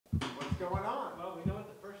going on? Well, we know what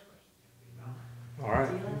the first question is going to be, All right.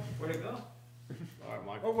 Where'd it go? All right,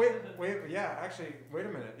 Mike. Oh wait, yeah. Actually, wait a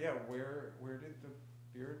minute. Yeah, where did the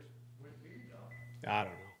beard? Where'd the beard go? I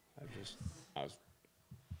don't know. I was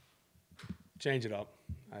change it up.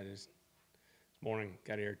 This morning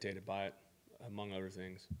got irritated by it, among other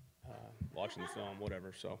things. Watching the film,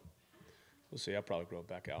 whatever. So we'll see. I'll probably grow it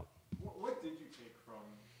back out. What did you take from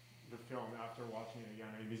the film after watching it again?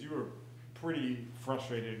 I mean, because you were pretty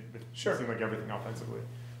frustrated with it seemed like everything offensively.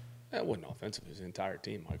 It wasn't offensive. It was the entire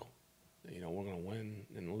team, Michael. You know, we're going to win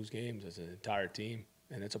and lose games as an entire team,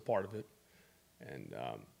 and it's a part of it. And,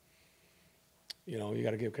 you know, you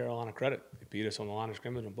got to give Carolina credit. They beat us on the line of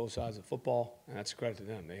scrimmage on both sides of football, and that's a credit to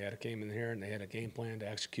them. They came in here, and they had a game plan to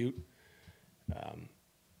execute,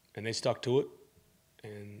 and they stuck to it,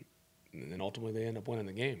 and then ultimately they ended up winning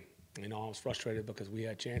the game. You know, I was frustrated because we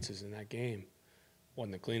had chances in that game.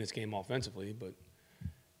 Wasn't the cleanest game offensively, but,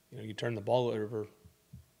 you know, you turn the ball over,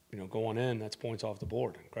 you know, going in, that's points off the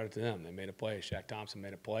board. And credit to them. They made a play. Shaq Thompson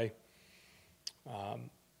made a play.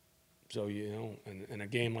 So, you know, in a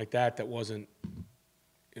game like that wasn't,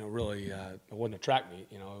 you know, really, it wasn't a track meet.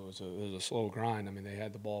 You know, it was a slow grind. I mean, they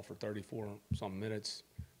had the ball for 34-some minutes.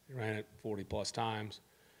 They ran it 40-plus times.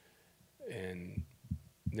 And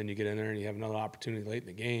then you get in there and you have another opportunity late in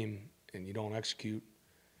the game and you don't execute.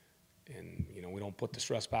 And, you know, we don't put the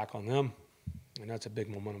stress back on them. And that's a big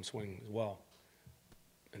momentum swing as well.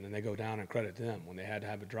 And then they go down and credit to them. When they had to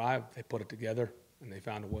have a drive, they put it together and they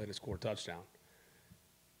found a way to score a touchdown.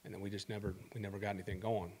 And then we never got anything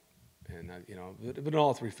going. And, you know, but in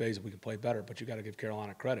all three phases we can play better, but you got to give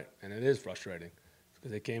Carolina credit. And it is frustrating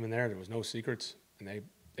because they came in there was no secrets, and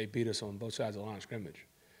they beat us on both sides of the line of scrimmage.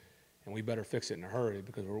 And we better fix it in a hurry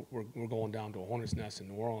because we're going down to a hornet's nest in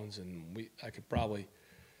New Orleans, and I could probably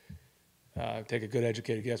take a good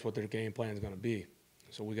educated guess what their game plan is going to be.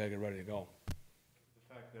 So we got to get ready to go. The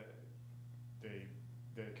fact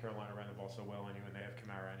that Carolina ran the ball so well anyway, and they have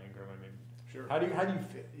Kamara and Ingram. I mean, sure. How do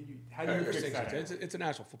you fix that? It's a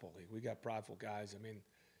National Football League. We got prideful guys. I mean,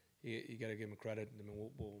 you got to give them credit. I mean,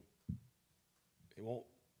 it won't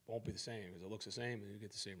be the same because it looks the same, and you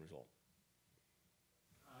get the same result.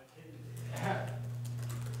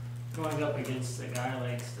 Going up against a guy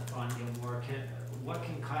like Stephon Gilmore, what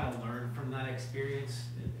can Kyle learn from that experience?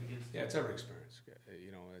 Yeah, it's every experience.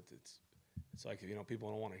 You know, it's like, you know, people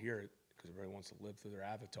don't want to hear it because everybody wants to live through their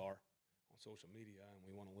avatar on social media, and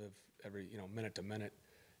we want to live every, you know, minute to minute.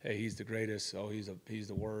 Hey, he's the greatest. Oh, he's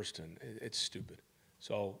the worst, and it's stupid.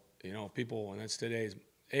 So, you know, people, and that's today's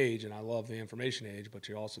age, and I love the information age, but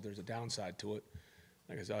there's a downside to it.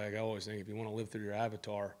 Like I always think, if you want to live through your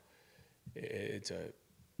avatar, it's a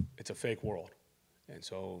fake world. And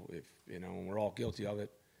so, if you know, we're all guilty of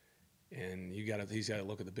it, and he's got to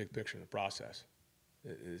look at the big picture in the process.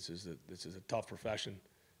 This is a tough profession,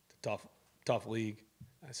 it's a tough league.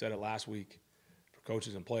 I said it last week. For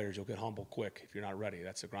coaches and players, you'll get humbled quick if you're not ready.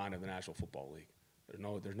 That's the grind of the National Football League.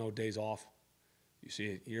 There's no days off. You see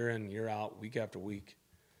it year in, year out, week after week,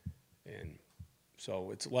 and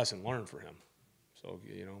so it's a lesson learned for him. So,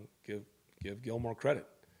 you know, give Gilmore credit.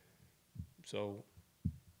 So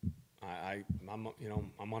my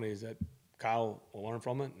money is that Kyle will learn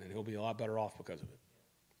from it, and he'll be a lot better off because of it.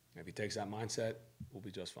 If he takes that mindset, we'll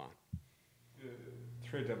be just fine. The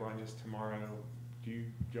trade deadline is tomorrow. Do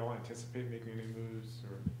y'all anticipate making any moves?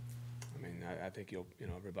 Or? I mean, I think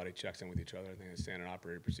everybody checks in with each other. I think it's standard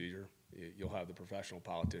operating procedure. You'll have the professional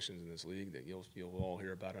politicians in this league that you'll all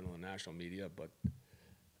hear about it on the national media, but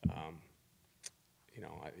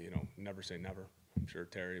never say never. I'm sure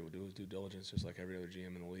Terry will do his due diligence just like every other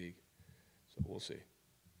GM in the league. So we'll see.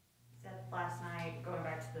 Said last night, going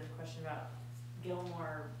back to the question about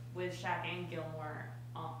Gilmore, with Shaq and Gilmore,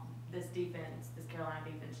 this Carolina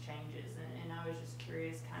defense changes, and I was just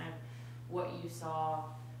curious kind of what you saw,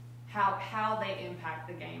 how they impact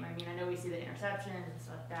the game. I mean, I know we see the interceptions and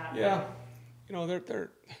stuff like that. Yeah, you know,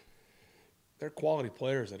 they're quality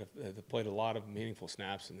players that have played a lot of meaningful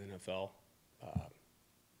snaps in the NFL.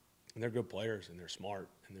 And they're good players, and they're smart,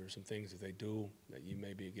 and there are some things that they do that you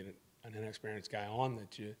maybe get an inexperienced guy on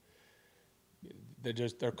that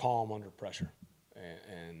they're calm under pressure,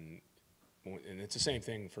 and it's the same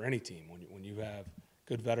thing for any team. When you have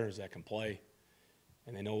good veterans that can play,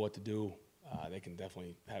 and they know what to do, they can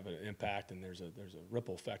definitely have an impact, and there's a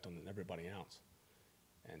ripple effect on everybody else,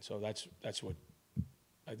 and so that's what.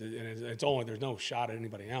 And there's no shot at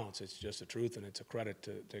anybody else. It's just the truth, and it's a credit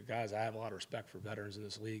to guys. I have a lot of respect for veterans in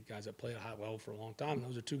this league, guys that play a high level for a long time. And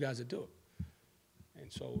those are two guys that do it.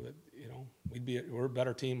 And so, you know, we're a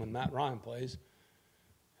better team when Matt Ryan plays,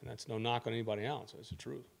 and that's no knock on anybody else. It's the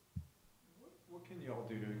truth. What can y'all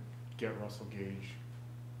do to get Russell Gage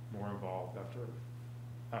more involved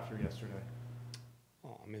after yesterday?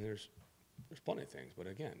 Well, I mean, there's plenty of things, but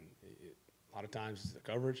again, a lot of times it's the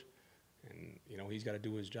coverage, and you know he's got to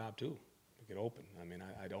do his job too to get open. I mean,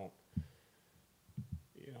 I don't,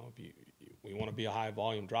 you know, if we want to be a high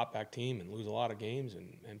volume drop back team and lose a lot of games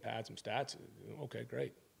and pad some stats, okay,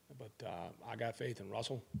 great. But I got faith in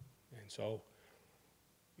Russell, and so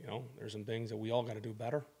you know there's some things that we all got to do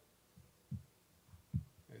better.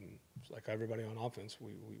 And like everybody on offense,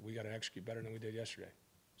 we got to execute better than we did yesterday.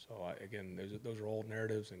 So again, those are old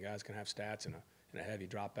narratives, and guys can have stats in a heavy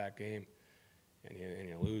drop back game, and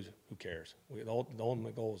you lose. Who cares? The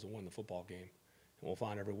ultimate goal is to win the football game, and we'll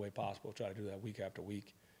find every way possible to try to do that week after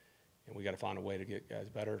week. And we got to find a way to get guys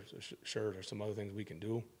better. So sure, there's some other things we can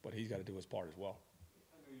do, but he's got to do his part as well.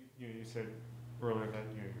 You said earlier that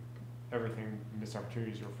everything, missed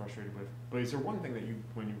opportunities you're frustrated with. But is there one thing that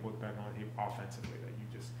when you look back on it offensively, that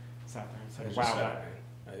you just sat there and said, "Wow,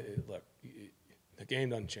 look, the game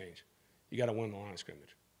doesn't change. You got to win the line of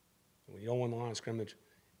scrimmage. And when you don't win the line of scrimmage,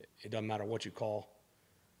 it doesn't matter what you call.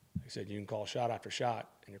 Like I said, you can call shot after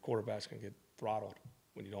shot, and your quarterback's going to get throttled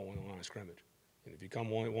when you don't win the line of scrimmage. And if you come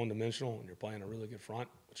one-dimensional and you're playing a really good front,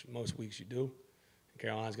 which most weeks you do, and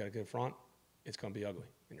Carolina's got a good front, it's going to be ugly,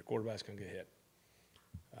 and your quarterback's going to get hit.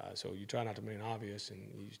 So you try not to remain obvious, and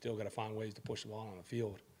you still got to find ways to push the ball on the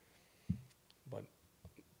field. But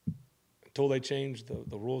until they change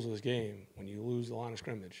the rules of this game, when you lose the line of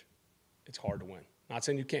scrimmage, it's hard to win. Not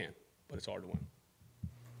saying you can't, but it's hard to win.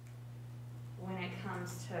 When it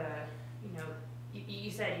comes to, you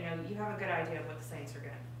said, you have a good idea of what the Saints are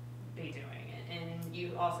going to be doing. And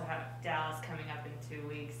you also have Dallas coming up in 2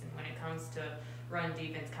 weeks. And when it comes to run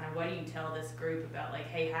defense, kind of what do you tell this group about, like,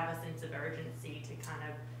 hey, have a sense of urgency to kind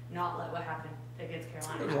of not let what happened against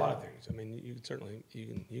Carolina? There's a lot of things. I mean, you can certainly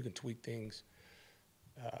you can tweak things.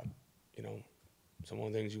 Some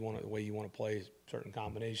of the things the way you want to play certain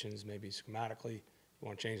combinations, maybe schematically, you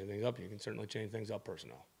want to change things up. You can certainly change things up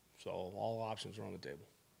personnel. So all options are on the table.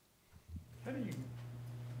 How do you?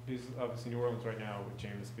 Because obviously New Orleans right now with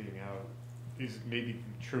Jameis being out is maybe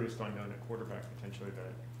the truest unknown at quarterback potentially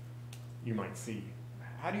that you might see.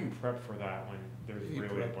 How do you prep for that when there's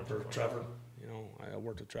really a bunch of Trevor? I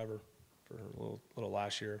worked with Trevor for a little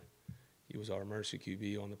last year. He was our emergency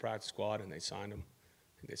QB on the practice squad, and they signed him.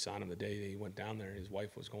 I think they signed him the day he went down there. His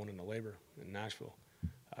wife was going into labor in Nashville.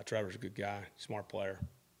 Trevor's a good guy, smart player.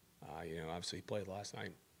 Obviously he played last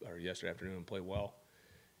night or yesterday afternoon and played well.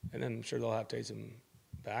 And then I'm sure they'll have Taysom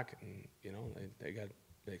back, and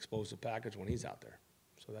they explosive package when he's out there.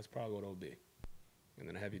 So that's probably what it'll be. And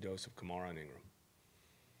then a heavy dose of Kamara and Ingram.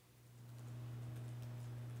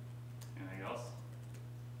 Anything else?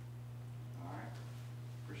 All right.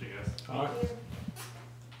 Appreciate you guys. All right. Thank you.